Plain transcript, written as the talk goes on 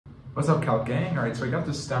What's up, Calc gang? All right, so I got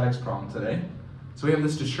this statics problem today. So we have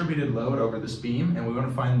this distributed load over this beam, and we want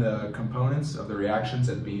to find the components of the reactions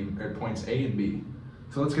at points A and B.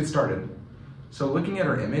 So let's get started. So looking at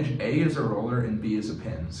our image, A is a roller and B is a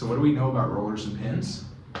pin. So what do we know about rollers and pins?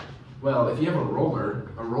 Well, if you have a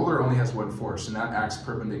roller only has one force, and that acts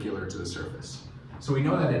perpendicular to the surface. So we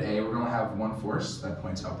know that at A, we're going to have one force that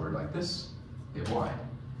points upward like this, at Y.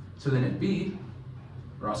 So then at B,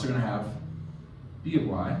 we're also going to have B of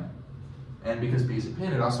Y, and because B is a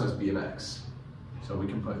pin, it also has B of X. So we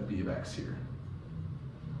can put B of X here.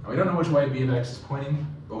 Now we don't know which way B of X is pointing,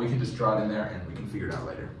 but we can just draw it in there and we can figure it out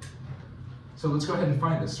later. So let's go ahead and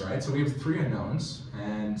find this, right? So we have three unknowns,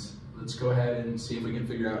 and let's go ahead and see if we can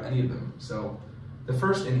figure out any of them. So the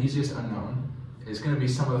first and easiest unknown is going to be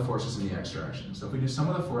sum of the forces in the X direction. So if we do sum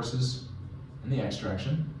of the forces in the X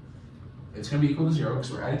direction, it's going to be equal to 0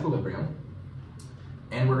 because we're at equilibrium.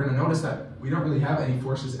 And we're going to notice that we don't really have any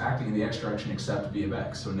forces acting in the X direction except B of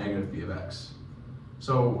X, so negative B of X.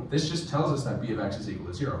 So this just tells us that B of X is equal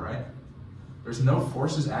to 0, right? There's no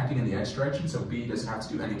forces acting in the X direction, so B doesn't have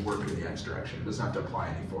to do any work in the X direction. It doesn't have to apply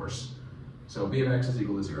any force. So B of X is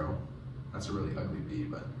equal to 0. That's a really ugly B,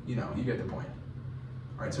 but you know, you get the point.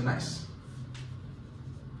 All right, so nice.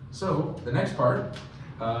 So the next part,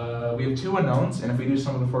 we have two unknowns, and if we do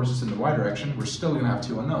sum of the forces in the Y direction, we're still going to have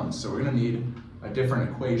two unknowns. So we're going to need a different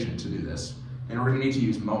equation to do this, and we're going to need to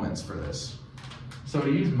use moments for this. So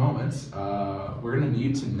to use moments, we're going to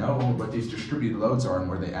need to know what these distributed loads are and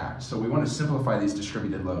where they act. So we want to simplify these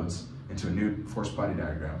distributed loads into a new force body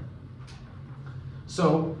diagram.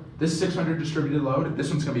 So this 600 distributed load, this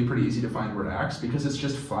one's going to be pretty easy to find where it acts because it's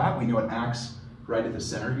just flat. We know it acts right at the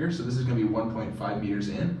center here, so this is going to be 1.5 meters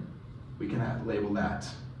in. We can label that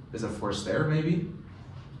as a force there, maybe.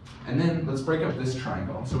 And then let's break up this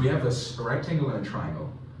triangle. So we have a rectangle and a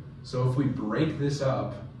triangle. So if we break this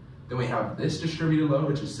up, then we have this distributed load,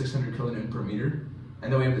 which is 600 kilonewton per meter,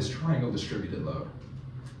 and then we have this triangle distributed load.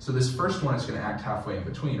 So this first one is going to act halfway in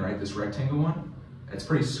between, right? This rectangle one, it's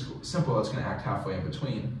pretty simple. It's going to act halfway in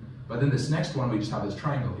between. But then this next one, we just have this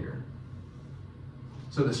triangle here.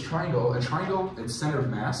 So this triangle, its center of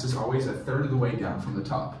mass is always a third of the way down from the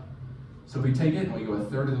top. So if we take it and we go a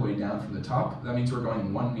third of the way down from the top, that means we're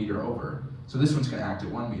going 1 meter over. So this one's going to act at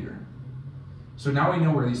 1 meter. So now we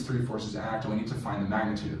know where these three forces act, and we need to find the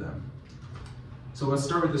magnitude of them. So let's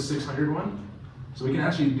start with the 600 one. So we can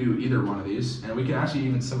actually do either one of these, and we can actually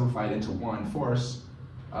even simplify it into one force.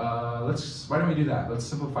 Why don't we do that? Let's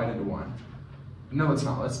simplify it into one. No, let's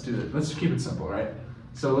not. Let's do it. Let's keep it simple, right?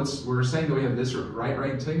 So we're saying that we have this right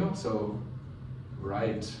rectangle, so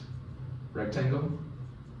right rectangle.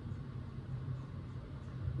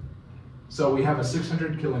 So we have a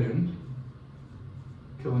 600 kilonewton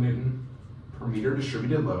per meter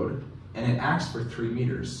distributed load, and it acts for 3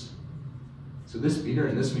 meters. So this meter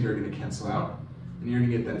and this meter are going to cancel out, and you're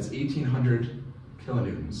going to get that it's 1800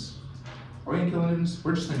 kilonewtons. Are we in kilonewtons?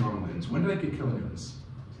 We're just in normal newtons. When did I get kilonewtons?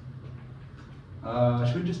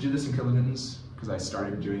 Should we just do this in kilonewtons? Because I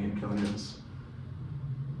started doing it in kilonewtons.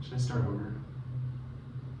 Should I start over?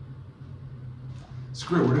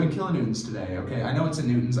 Screw it, we're doing kilonewtons today, okay? I know it's in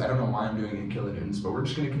newtons, I don't know why I'm doing it in kilonewtons, but we're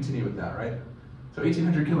just going to continue with that, right? So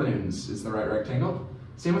 1800 kilonewtons is the right rectangle.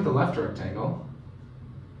 Same with the left rectangle.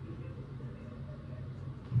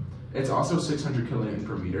 It's also 600 kilonewtons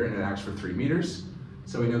per meter, and it acts for 3 meters.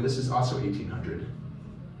 So we know this is also 1800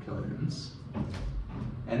 kilonewtons.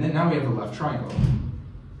 And then now we have the left triangle.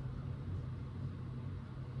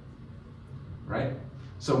 Right?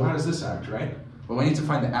 So how does this act, right? Well, we need to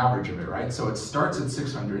find the average of it, right? So it starts at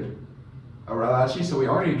 600. Well, actually, so we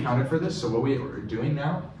already accounted for this. So what we're doing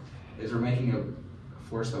now is we're making a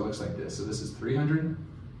force that looks like this. So this is 300,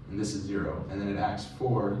 and this is 0, and then it acts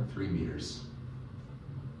for 3 meters,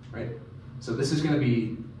 right? So this is going to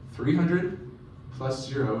be 300 plus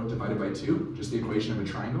 0 divided by 2, just the equation of a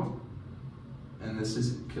triangle. And this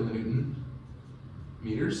is kilonewton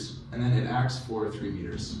meters, and then it acts for 3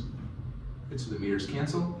 meters. Okay, so the meters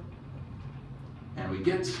cancel, and we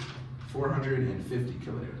get 450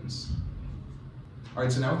 kilonewtons. All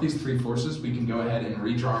right, so now with these three forces, we can go ahead and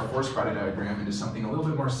redraw our force body diagram into something a little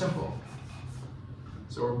bit more simple.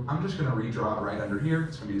 So I'm just going to redraw it right under here.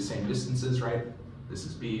 It's going to be the same distances, right? This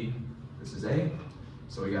is B, this is A.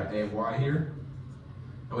 So we got A of Y here.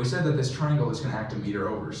 And we said that this triangle is going to act a meter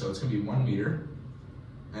over, so it's going to be 1 meter,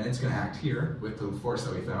 and it's going to act here with the force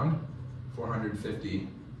that we found, 450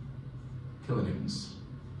 kilonewtons.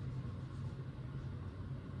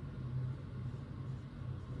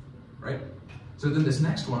 Right? So then this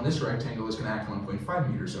next one, this rectangle, is going to act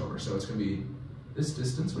 1.5 meters over. So it's going to be this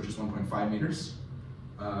distance, which is 1.5 meters.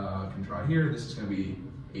 I can draw here. This is going to be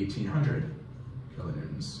 1,800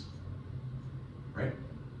 kilonewtons, right?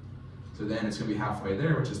 So then it's gonna be halfway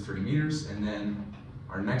there, which is 3 meters, and then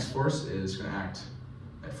our next force is gonna act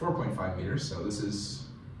at 4.5 meters. So this is,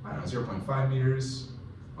 I don't know, 0.5 meters,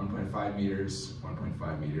 1.5 meters,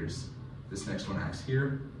 1.5 meters. This next one acts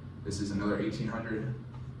here. This is another 1,800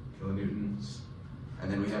 kilonewtons.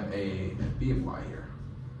 And then we have a B of y here.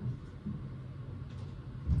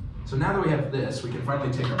 So now that we have this, we can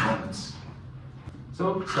finally take our moments.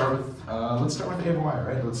 So let's start with A of y,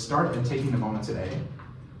 right? Let's start at taking the moments at A.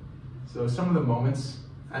 So some of the moments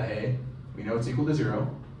at A, we know it's equal to 0.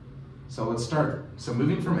 So let's start. So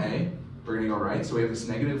moving from A, we're gonna go right. So we have this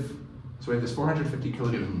 450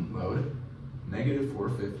 kilonewton load, negative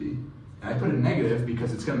 450. And I put a negative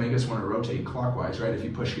because it's gonna make us wanna rotate clockwise, right? If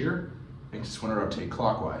you push here, it makes us wanna rotate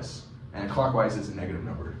clockwise. And clockwise is a negative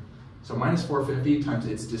number. So minus 450 times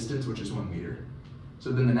its distance, which is 1 meter.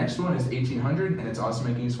 So then the next one is 1,800, and it's also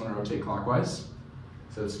making us wanna rotate clockwise.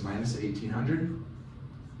 So it's minus 1,800,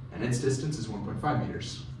 and its distance is 1.5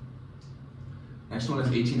 meters. Next one is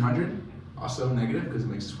 1,800, also negative because it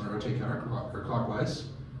makes us wanna rotate counterclockwise.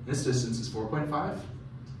 This distance is 4.5.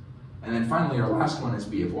 And then finally, our last one is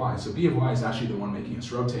B of y. So B of y is actually the one making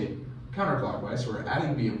us rotate counterclockwise. So we're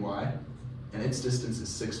adding B of y, and its distance is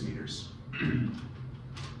 6 meters.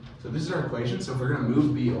 So this is our equation. So if we're gonna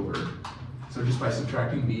move B over, so just by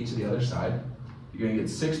subtracting B to the other side, you're gonna get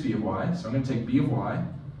 6B of y. So I'm gonna take B of y,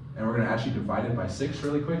 and we're gonna actually divide it by 6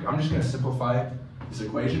 really quick. I'm just gonna simplify this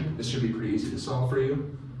equation. This should be pretty easy to solve for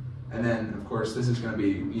you. And then, of course, this is gonna be,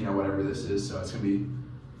 you know, whatever this is. So it's gonna be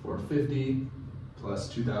 450 plus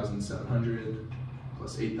 2,700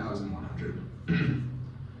 plus 8,100. And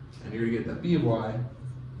you're gonna get that B of y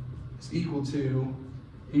is equal to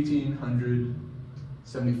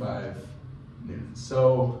 1,875 newtons.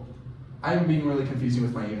 So I'm being really confusing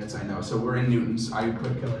with my units, I know. So we're in newtons, I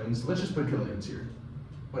put kilonewtons. Let's just put kilonewtons here.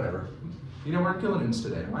 Whatever. You know, we're in kilonewtons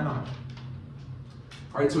today, why not?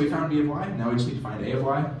 All right, so we found B of y, now we just need to find A of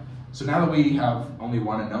y. So now that we have only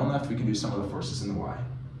one unknown left, we can do sum of the forces in the y.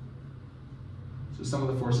 So sum of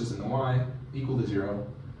the forces in the y equal to 0.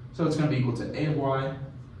 So it's gonna be equal to A of y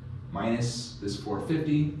minus this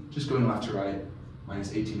 450, just going left to right,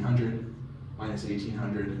 minus 1,800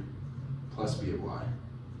 plus B of y.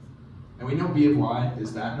 And we know B of y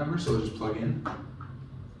is that number, so we'll just plug in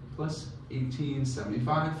plus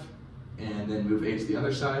 1,875, and then move A to the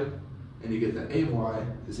other side, and you get that A of y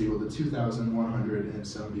is equal to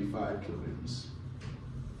 2,175 kilonewtons.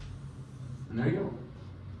 And there you go.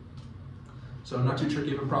 So not too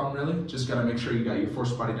tricky of a problem really, just gotta make sure you got your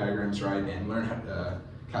force body diagrams right and learn how to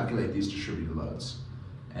calculate these distributed loads.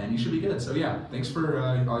 And you should be good. So yeah, thanks for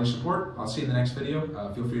all your support. I'll see you in the next video.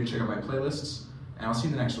 Feel free to check out my playlists, and I'll see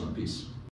you in the next one. Peace.